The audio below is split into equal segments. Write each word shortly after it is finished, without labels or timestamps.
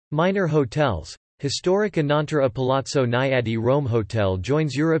Minor hotels. Historic Anantara Palazzo Naiadi Rome Hotel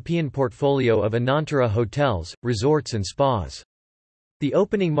joins European portfolio of Anantara hotels, resorts and spas. The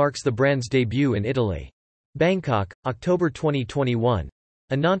opening marks the brand's debut in Italy. Bangkok, October 2021.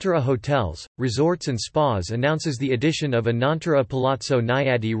 Anantara Hotels, Resorts and Spas announces the addition of Anantara Palazzo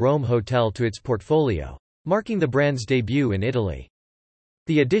Naiadi Rome Hotel to its portfolio, marking the brand's debut in Italy.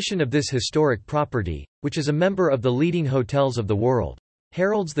 The addition of this historic property, which is a member of the leading hotels of the world,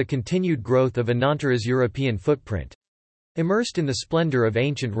 heralds the continued growth of Anantara's European footprint. Immersed in the splendor of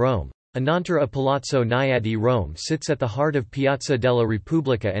ancient Rome, Anantara Palazzo Naiadi Rome sits at the heart of Piazza della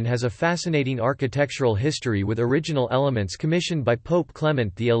Repubblica and has a fascinating architectural history with original elements commissioned by Pope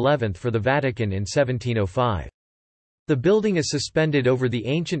Clement XI for the Vatican in 1705. The building is suspended over the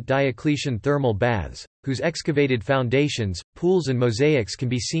ancient Diocletian thermal baths, whose excavated foundations, pools and mosaics can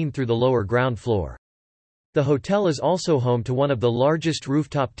be seen through the lower ground floor. The hotel is also home to one of the largest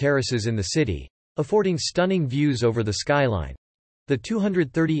rooftop terraces in the city, affording stunning views over the skyline. The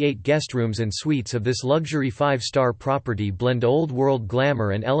 238 guest rooms and suites of this luxury five-star property blend old-world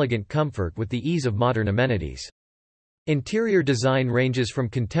glamour and elegant comfort with the ease of modern amenities. Interior design ranges from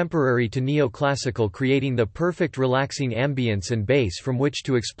contemporary to neoclassical, creating the perfect relaxing ambience and base from which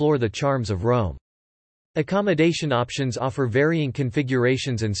to explore the charms of Rome. Accommodation options offer varying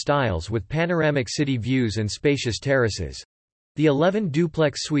configurations and styles with panoramic city views and spacious terraces. The 11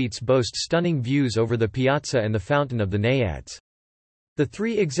 duplex suites boast stunning views over the piazza and the Fountain of the Naiads. The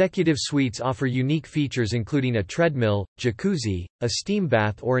 3 executive suites offer unique features including a treadmill, jacuzzi, a steam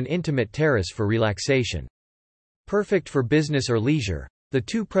bath or an intimate terrace for relaxation. Perfect for business or leisure, the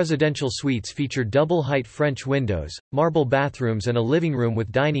 2 presidential suites feature double-height French windows, marble bathrooms and a living room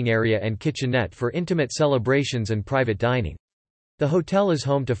with dining area and kitchenette for intimate celebrations and private dining. The hotel is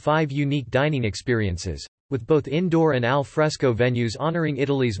home to 5 unique dining experiences, with both indoor and al fresco venues honoring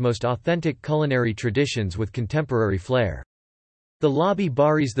Italy's most authentic culinary traditions with contemporary flair. The lobby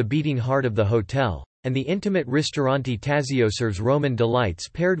bar is the beating heart of the hotel, and the intimate Ristorante Tazio serves Roman delights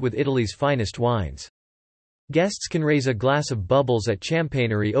paired with Italy's finest wines. Guests can raise a glass of bubbles at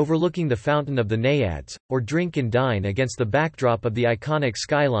Champagnery overlooking the Fountain of the Naiads, or drink and dine against the backdrop of the iconic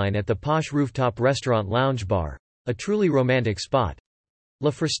skyline at the posh rooftop restaurant Lounge Bar, a truly romantic spot.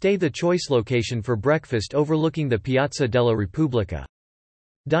 La Freste, the choice location for breakfast overlooking the Piazza della Repubblica.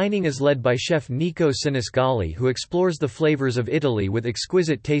 Dining is led by chef Nico Sinisgali, who explores the flavors of Italy with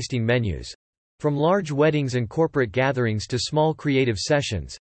exquisite tasting menus. From large weddings and corporate gatherings to small creative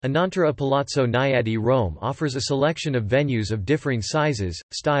sessions, Anantara Palazzo Naiadi Rome offers a selection of venues of differing sizes,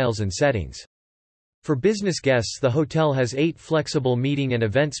 styles and settings. For business guests, the hotel has 8 flexible meeting and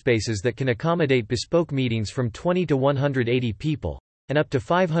event spaces that can accommodate bespoke meetings from 20 to 180 people, and up to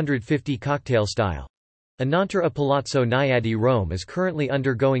 550 cocktail style. Anantara Palazzo Naiadi Rome is currently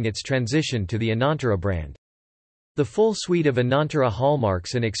undergoing its transition to the Anantara brand. The full suite of Anantara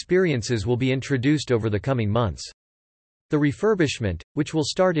hallmarks and experiences will be introduced over the coming months. The refurbishment, which will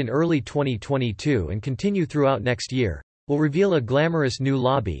start in early 2022 and continue throughout next year, will reveal a glamorous new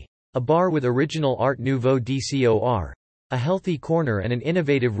lobby, a bar with original Art Nouveau décor, a healthy corner and an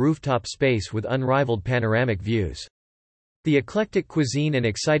innovative rooftop space with unrivaled panoramic views. The eclectic cuisine and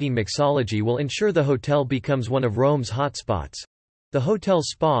exciting mixology will ensure the hotel becomes one of Rome's hotspots. The hotel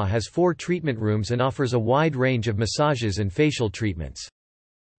spa has 4 treatment rooms and offers a wide range of massages and facial treatments.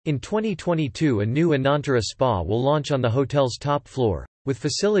 In 2022, a new Anantara spa will launch on the hotel's top floor, with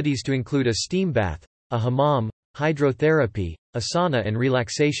facilities to include a steam bath, a hammam, hydrotherapy, a sauna and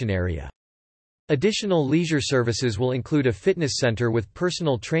relaxation area. Additional leisure services will include a fitness center with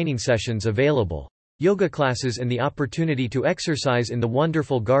personal training sessions available, yoga classes and the opportunity to exercise in the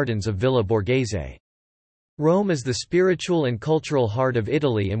wonderful gardens of Villa Borghese. Rome is the spiritual and cultural heart of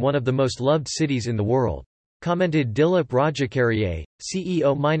Italy and one of the most loved cities in the world, commented Dilip Rajakarye,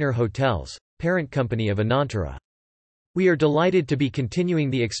 CEO Minor Hotels, parent company of Anantara. We are delighted to be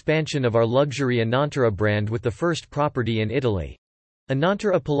continuing the expansion of our luxury Anantara brand with the first property in Italy.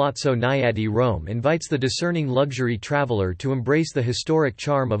 Anantara Palazzo Naiadi Rome invites the discerning luxury traveler to embrace the historic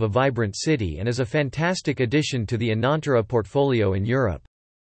charm of a vibrant city and is a fantastic addition to the Anantara portfolio in Europe.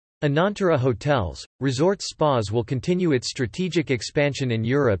 Anantara Hotels, Resorts Spas will continue its strategic expansion in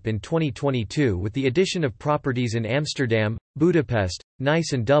Europe in 2022 with the addition of properties in Amsterdam, Budapest,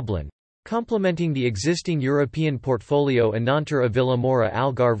 Nice and Dublin, complementing the existing European portfolio Anantara Villa Moura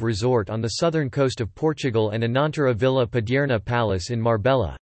Algarve Resort on the southern coast of Portugal and Anantara Villa Padierna Palace in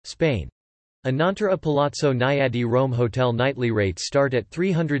Marbella, Spain. Anantara Palazzo Naiadi Rome Hotel nightly rates start at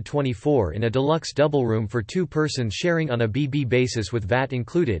 $324 in a deluxe double room for 2 persons sharing on a BB basis with VAT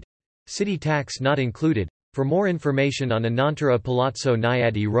included. City tax not included. For more information on Anantara Palazzo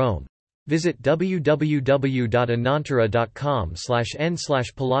Naiadi Rome, visit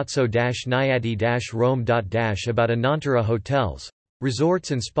www.anantara.com/n/palazzo-naiadi-rome. About Anantara Hotels,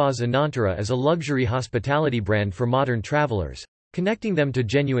 Resorts and Spas. Anantara is a luxury hospitality brand for modern travelers, connecting them to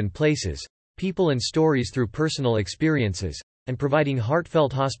genuine places, people and stories through personal experiences, and providing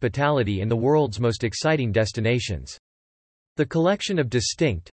heartfelt hospitality in the world's most exciting destinations. The collection of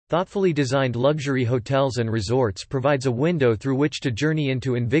distinct, thoughtfully designed luxury hotels and resorts provides a window through which to journey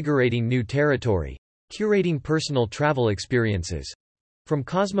into invigorating new territory, curating personal travel experiences. From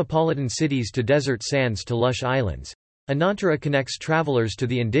cosmopolitan cities to desert sands to lush islands, Anantara connects travelers to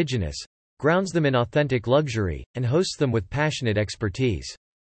the indigenous, grounds them in authentic luxury, and hosts them with passionate expertise.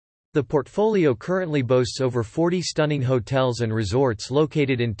 The portfolio currently boasts over 40 stunning hotels and resorts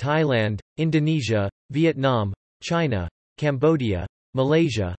located in Thailand, Indonesia, Vietnam, China, Cambodia,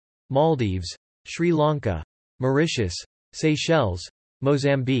 Malaysia, Maldives, Sri Lanka, Mauritius, Seychelles,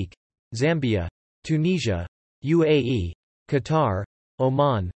 Mozambique, Zambia, Tunisia, UAE, Qatar,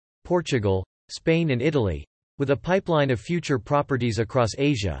 Oman, Portugal, Spain and Italy, with a pipeline of future properties across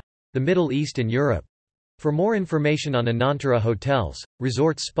Asia, the Middle East and Europe. For more information on Anantara Hotels,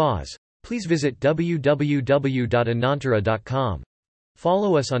 Resorts Spas, please visit www.anantara.com.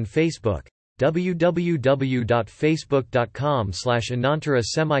 Follow us on Facebook,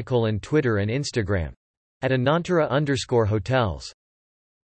 www.facebook.com/Anantara, Twitter and Instagram, @Anantara_hotels.